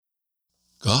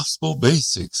Gospel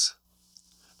Basics.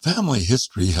 Family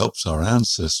history helps our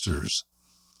ancestors.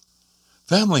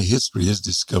 Family history is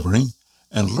discovering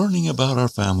and learning about our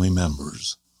family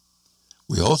members.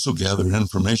 We also gather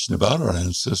information about our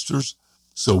ancestors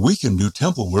so we can do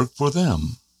temple work for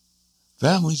them.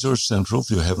 Families are central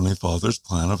to Heavenly Father's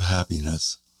plan of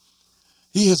happiness.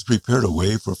 He has prepared a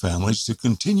way for families to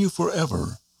continue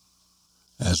forever.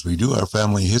 As we do our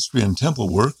family history and temple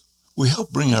work, we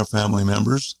help bring our family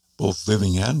members, both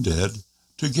living and dead,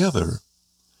 together.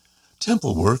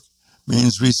 Temple work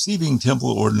means receiving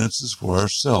temple ordinances for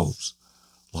ourselves,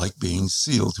 like being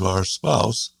sealed to our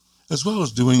spouse, as well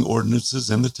as doing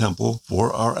ordinances in the temple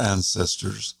for our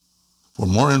ancestors. For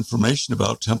more information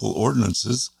about temple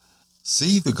ordinances,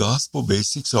 see the Gospel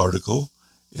Basics article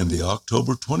in the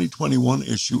October 2021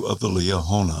 issue of the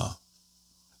Liahona.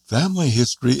 Family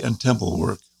history and temple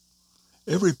work.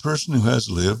 Every person who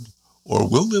has lived or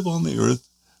will live on the earth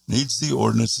needs the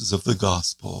ordinances of the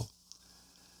gospel.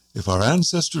 If our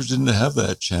ancestors didn't have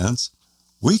that chance,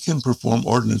 we can perform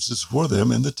ordinances for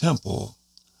them in the temple.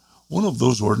 One of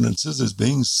those ordinances is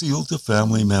being sealed to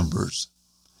family members.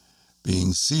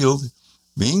 Being sealed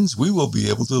means we will be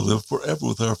able to live forever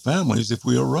with our families if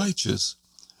we are righteous.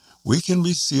 We can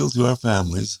be sealed to our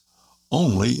families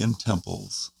only in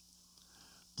temples.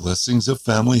 Blessings of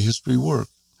family history work.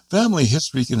 Family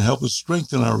history can help us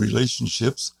strengthen our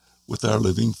relationships with our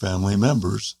living family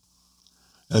members.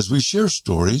 As we share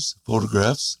stories,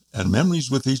 photographs, and memories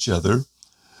with each other,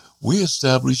 we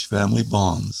establish family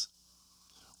bonds.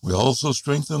 We also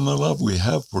strengthen the love we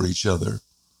have for each other.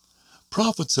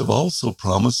 Prophets have also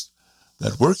promised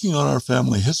that working on our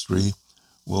family history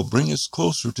will bring us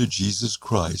closer to Jesus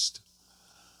Christ.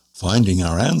 Finding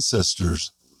our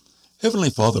ancestors. Heavenly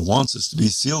Father wants us to be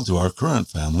sealed to our current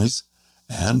families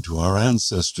and to our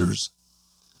ancestors.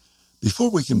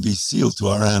 Before we can be sealed to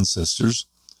our ancestors,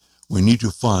 we need to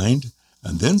find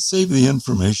and then save the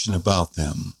information about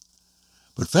them.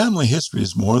 But family history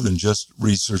is more than just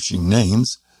researching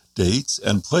names, dates,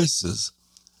 and places.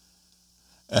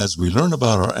 As we learn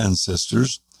about our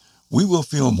ancestors, we will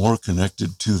feel more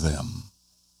connected to them.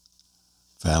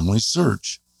 Family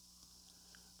Search.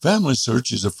 Family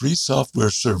Search is a free software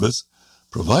service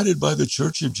provided by the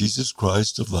Church of Jesus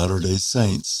Christ of Latter-day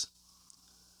Saints.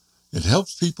 It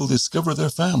helps people discover their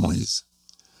families.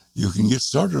 You can get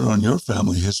started on your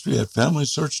family history at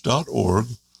FamilySearch.org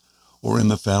or in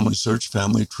the Family Search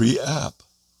Family Tree app.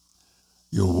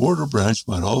 Your ward or branch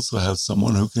might also have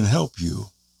someone who can help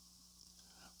you.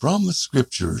 From the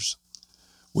Scriptures.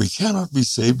 We cannot be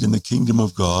saved in the kingdom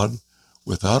of God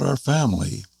without our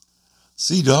family.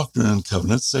 See Doctrine and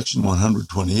Covenants, section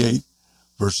 128,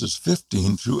 verses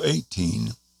 15 through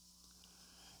 18.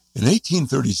 In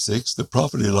 1836, the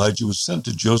prophet Elijah was sent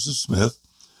to Joseph Smith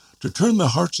to turn the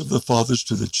hearts of the fathers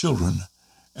to the children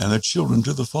and the children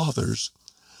to the fathers.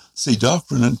 See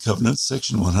Doctrine and Covenants,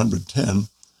 section 110,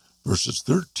 verses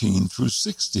 13 through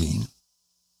 16.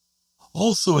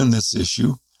 Also in this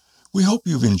issue, we hope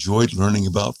you've enjoyed learning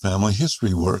about family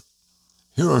history work.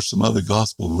 Here are some other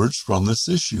gospel words from this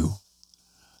issue.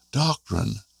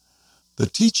 Doctrine. The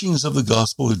teachings of the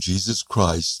gospel of Jesus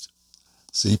Christ.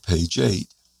 See page 8.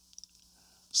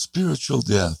 Spiritual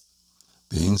death.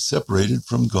 Being separated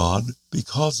from God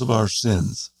because of our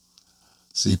sins.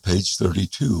 See page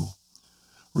 32.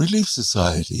 Relief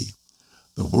Society.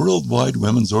 The worldwide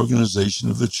women's organization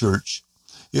of the Church.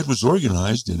 It was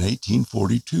organized in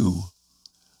 1842.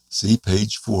 See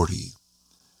page 40.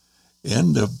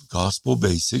 End of Gospel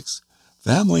Basics.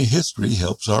 Family History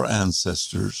Helps Our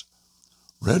Ancestors.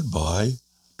 Read by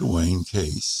Dwayne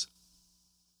Case.